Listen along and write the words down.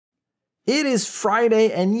It is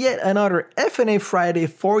Friday and yet another FNA Friday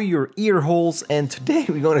for your ear holes, and today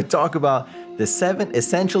we're going to talk about the 7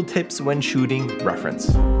 essential tips when shooting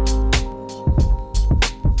reference.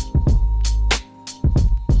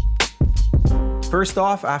 First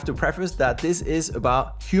off, I have to preface that this is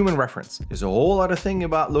about human reference. There's a whole other thing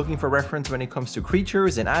about looking for reference when it comes to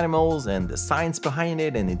creatures and animals and the science behind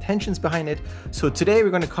it and intentions behind it. So today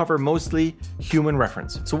we're going to cover mostly human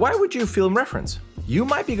reference. So why would you film reference? You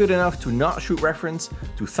might be good enough to not shoot reference,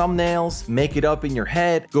 do thumbnails, make it up in your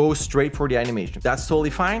head, go straight for the animation. That's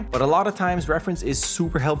totally fine, but a lot of times reference is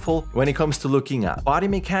super helpful when it comes to looking at body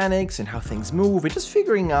mechanics and how things move and just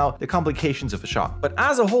figuring out the complications of a shot. But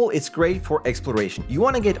as a whole, it's great for exploration. You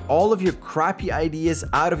want to get all of your crappy ideas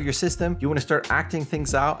out of your system. You want to start acting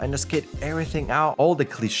things out and just get everything out, all the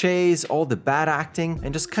cliches, all the bad acting,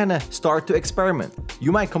 and just kind of start to experiment.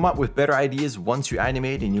 You might come up with better ideas once you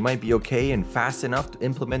animate, and you might be okay and fast enough to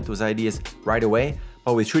implement those ideas right away.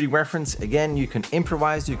 But with shooting reference, again, you can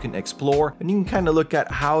improvise, you can explore, and you can kind of look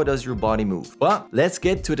at how does your body move. But let's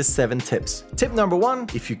get to the 7 tips. Tip number 1,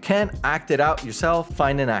 if you can't act it out yourself,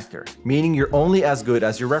 find an actor, meaning you're only as good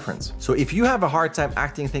as your reference. So if you have a hard time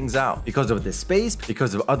acting things out because of the space,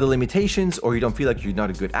 because of other limitations, or you don't feel like you're not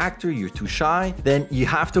a good actor, you're too shy, then you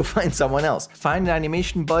have to find someone else. Find an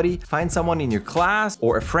animation buddy, find someone in your class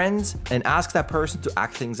or a friend, and ask that person to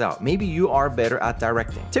act things out. Maybe you are better at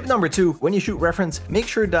directing. Tip number 2, when you shoot reference, make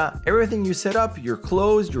sure that everything you set up, your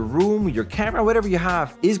clothes, your room, your camera, whatever you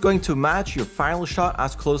have, is going to match your final shot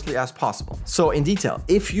as closely as possible. So in detail,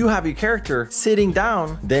 if you have your character sitting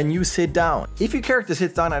down, then you sit down. If your character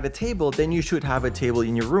sits down at a table, then you should have a table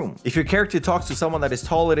in your room. If your character talks to someone that is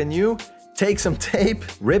taller than you, take some tape,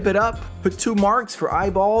 rip it up, put 2 marks for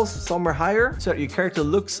eyeballs somewhere higher so that your character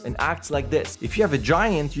looks and acts like this. If you have a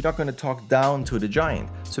giant, you're not going to talk down to the giant.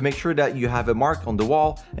 So make sure that you have a mark on the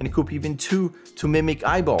wall, and it could be even 2 to mimic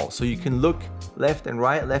eyeballs. So you can look left and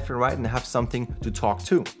right, and have something to talk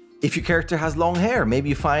to. If your character has long hair, maybe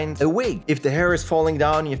you find a wig. If the hair is falling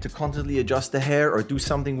down, you have to constantly adjust the hair or do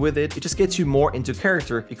something with it. It just gets you more into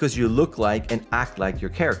character because you look like and act like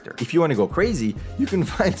your character. If you want to go crazy, you can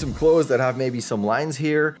find some clothes that have maybe some lines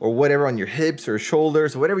here or whatever on your hips or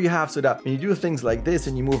shoulders or whatever you have, so that when you do things like this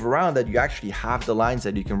and you move around, that you actually have the lines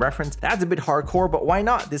that you can reference. That's a bit hardcore, but why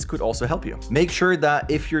not? This could also help you. Make sure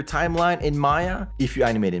that if your timeline in Maya, if you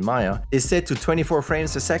animate in Maya, is set to 24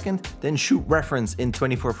 frames a second, then shoot reference in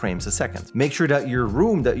 24 frames a second. Make sure that your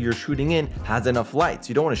room that you're shooting in has enough lights.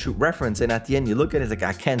 You don't want to shoot reference and at the end you look at it, it's like,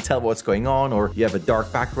 I can't tell what's going on, or you have a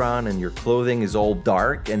dark background and your clothing is all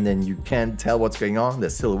dark and then you can't tell what's going on. The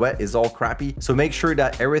silhouette is all crappy. So make sure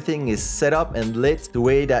that everything is set up and lit the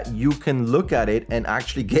way that you can look at it and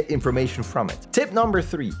actually get information from it. Tip number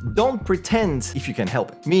 3, don't pretend if you can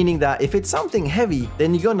help it. Meaning that if it's something heavy,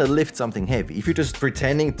 then you're gonna lift something heavy. If you're just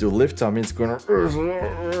pretending to lift something, it's gonna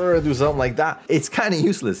do something like that. It's kind of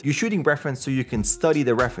useless. You're shooting reference so you can study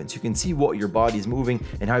the reference. You can see what your body is moving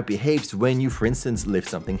and how it behaves when you, for instance, lift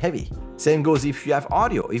something heavy. Same goes if you have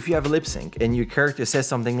audio. If you have a lip sync and your character says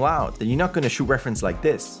something loud, then you're not going to shoot reference like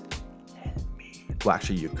this. Well,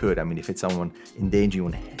 actually you could. I mean, if it's someone in danger, you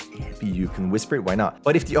want to you can whisper it, why not?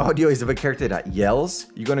 But if the audio is of a character that yells,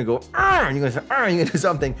 you're gonna go, and you're gonna say, you're gonna do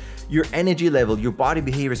something. Your energy level, your body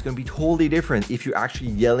behavior is gonna be totally different if you're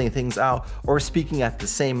actually yelling things out or speaking at the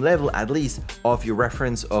same level, at least, of your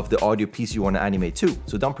reference of the audio piece you want to animate to.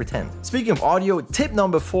 So don't pretend. Speaking of audio, tip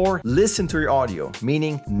number 4, listen to your audio,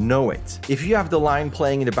 meaning know it. If you have the line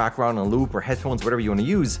playing in the background on loop or headphones, whatever you want to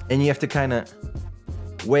use, and you have to kind of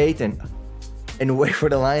wait and wait for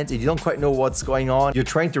the lines, if you don't quite know what's going on, you're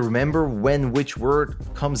trying to remember when which word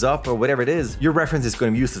comes up or whatever it is, your reference is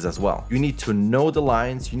going to be useless as well. You need to know the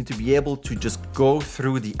lines, you need to be able to just go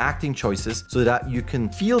through the acting choices so that you can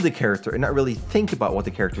feel the character and not really think about what the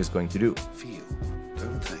character is going to do. Feel,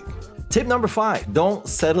 don't think. Tip number 5, don't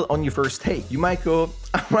settle on your first take. You might go,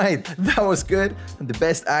 all right, that was good, I'm the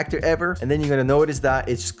best actor ever. And then you're gonna notice that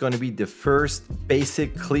it's just gonna be the first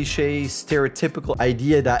basic cliche, stereotypical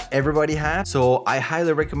idea that everybody has. So I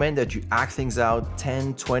highly recommend that you act things out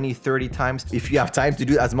 10, 20, 30 times. If you have time to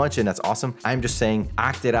do as much, and that's awesome. I'm just saying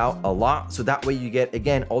act it out a lot. So that way you get,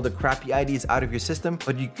 again, all the crappy ideas out of your system,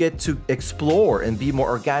 but you get to explore and be more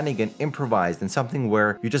organic and improvised, and something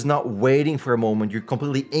where you're just not waiting for a moment. You're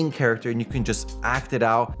completely in character and you can just act it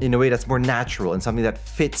out in a way that's more natural and something that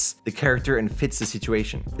fits the character and fits the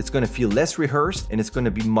situation. It's going to feel less rehearsed and it's going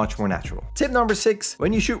to be much more natural. Tip number 6,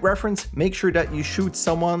 when you shoot reference, make sure that you shoot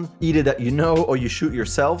someone either that you know or you shoot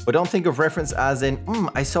yourself, but don't think of reference as in,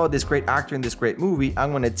 I saw this great actor in this great movie,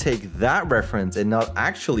 I'm going to take that reference and not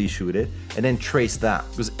actually shoot it and then trace that.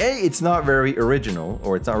 Because A, it's not very original,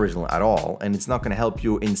 or it's not original at all, and it's not going to help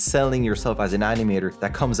you in selling yourself as an animator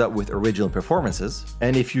that comes up with original performances.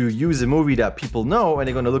 And if you use a movie that people know and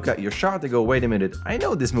they're going to look at your shot, they go, wait a minute, I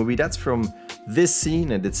know this movie, that's from this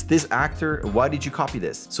scene and it's this actor, why did you copy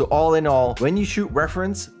this? So all in all, when you shoot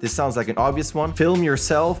reference, this sounds like an obvious one, film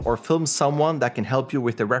yourself or film someone that can help you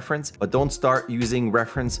with the reference, but don't start using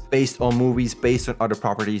reference based on movies, based on other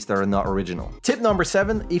properties that are not original. Tip number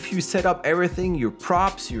 7, if you set up everything, your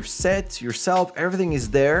props, your sets, yourself, everything is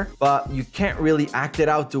there, but you can't really act it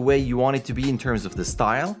out the way you want it to be in terms of the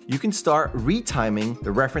style, you can start retiming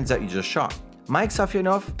the reference that you just shot. Mike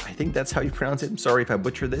Safianoff, I think that's how you pronounce it, I'm sorry if I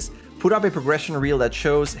butcher this, put up a progression reel that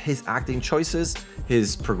shows his acting choices,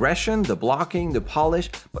 his progression, the blocking, the polish,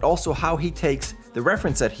 but also how he takes the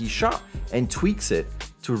reference that he shot and tweaks it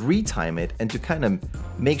to retime it and to kind of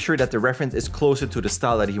make sure that the reference is closer to the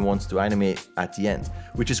style that he wants to animate at the end,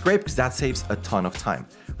 which is great because that saves a ton of time,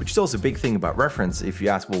 which is also a big thing about reference. If you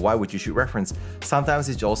ask, well, why would you shoot reference? Sometimes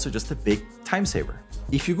it's also just a big time saver.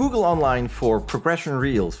 If you Google online for progression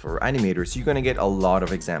reels for animators, you're going to get a lot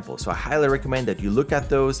of examples. So I highly recommend that you look at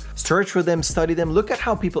those, search for them, study them, look at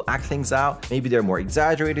how people act things out. Maybe they're more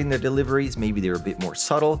exaggerating their deliveries, maybe they're a bit more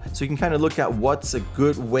subtle. So you can kind of look at what's a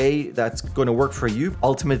good way that's going to work for you.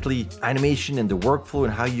 Ultimately, animation and the workflow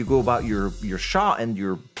and how you go about your shot and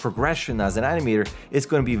your progression as an animator is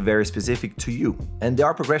going to be very specific to you. And there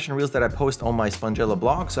are progression reels that I post on my Spungella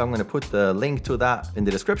blog, so I'm going to put the link to that in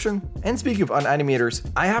the description. And speaking of animators,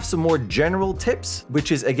 I have some more general tips,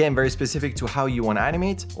 which is again very specific to how you want to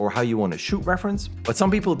animate or how you want to shoot reference. But some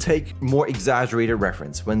people take more exaggerated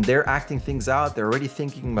reference. When they're acting things out, they're already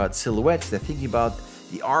thinking about silhouettes, they're thinking about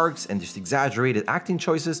the arcs and just exaggerated acting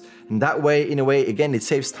choices. And that way, in a way, again, it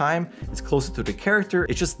saves time, it's closer to the character,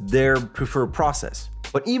 it's just their preferred process.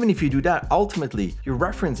 But even if you do that, ultimately, your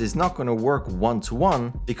reference is not going to work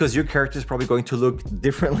one-to-one because your character is probably going to look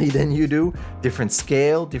differently than you do, different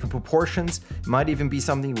scale, different proportions. It might even be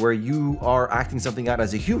something where you are acting something out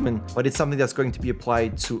as a human, but it's something that's going to be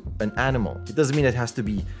applied to an animal. It doesn't mean it has to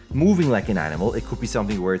be moving like an animal. It could be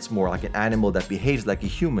something where it's more like an animal that behaves like a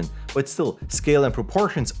human, but still, scale and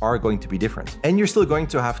proportions are going to be different. And you're still going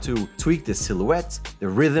to have to tweak the silhouette, the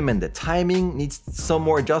rhythm and the timing needs some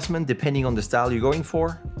more adjustment depending on the style you're going for.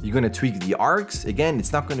 You're going to tweak the arcs. Again,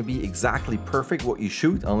 it's not going to be exactly perfect what you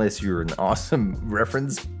shoot unless you're an awesome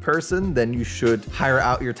reference person, then you should hire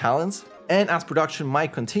out your talents. And as production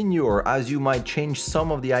might continue or as you might change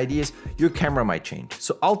some of the ideas, your camera might change.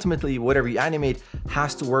 So ultimately, whatever you animate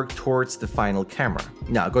has to work towards the final camera.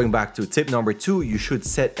 Now, going back to tip number 2, you should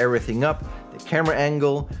set everything up, the camera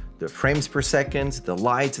angle, the frames per second, the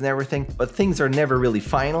lights and everything, but things are never really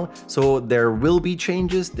final. So there will be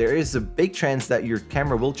changes. There is a big chance that your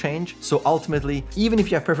camera will change. So ultimately, even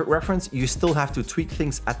if you have perfect reference, you still have to tweak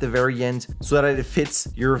things at the very end so that it fits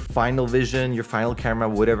your final vision, your final camera,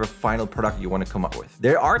 whatever final product you want to come up with.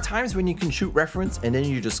 There are times when you can shoot reference and then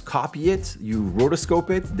you just copy it, you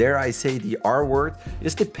rotoscope it. Dare I say the R word. It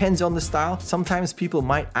just depends on the style. Sometimes people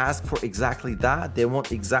might ask for exactly that. They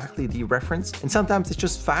want exactly the reference. And sometimes it's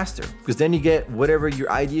just fast, because then you get whatever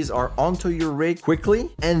your ideas are onto your rig quickly,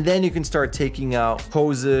 and then you can start taking out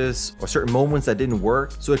poses or certain moments that didn't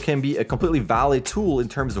work. So it can be a completely valid tool in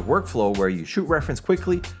terms of workflow where you shoot reference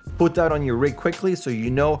quickly, put that on your rig quickly so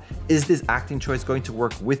you know, is this acting choice going to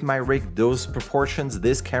work with my rig, those proportions,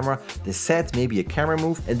 this camera, this set, maybe a camera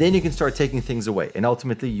move, and then you can start taking things away and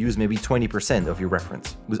ultimately use maybe 20% of your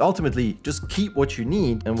reference. Because ultimately, just keep what you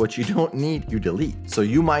need and what you don't need, you delete. So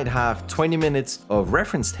you might have 20 minutes of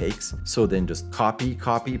reference takes, so then just copy,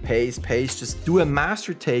 paste, just do a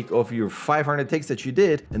master take of your 500 takes that you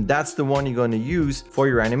did, and that's the one you're going to use for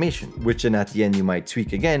your animation, which then at the end you might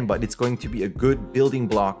tweak again, but it's going to be a good building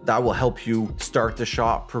block that will help you start the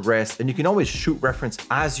shot, progress, and you can always shoot reference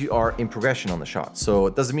as you are in progression on the shot. So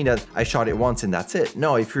it doesn't mean that I shot it once and that's it.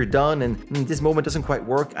 No, if you're done and this moment doesn't quite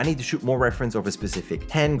work, I need to shoot more reference of a specific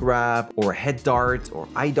hand grab or head dart or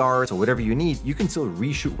eye dart or whatever you need, you can still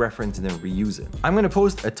reshoot reference and then reuse it. I'm going to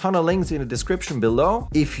post a a ton of links in the description below.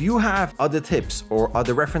 If you have other tips or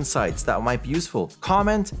other reference sites that might be useful,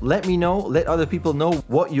 comment, let me know, let other people know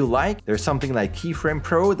what you like. There's something like Keyframe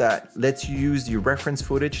Pro that lets you use your reference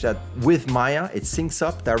footage that with Maya, it syncs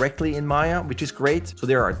up directly in Maya, which is great. So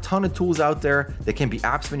there are a ton of tools out there. There can be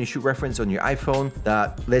apps when you shoot reference on your iPhone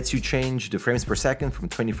that lets you change the frames per second from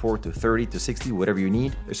 24 to 30 to 60, whatever you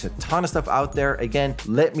need. There's a ton of stuff out there. Again,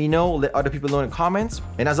 let me know, let other people know in the comments.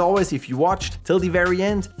 And as always, if you watched till the very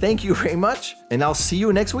end, thank you very much, and I'll see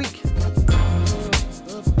you next week.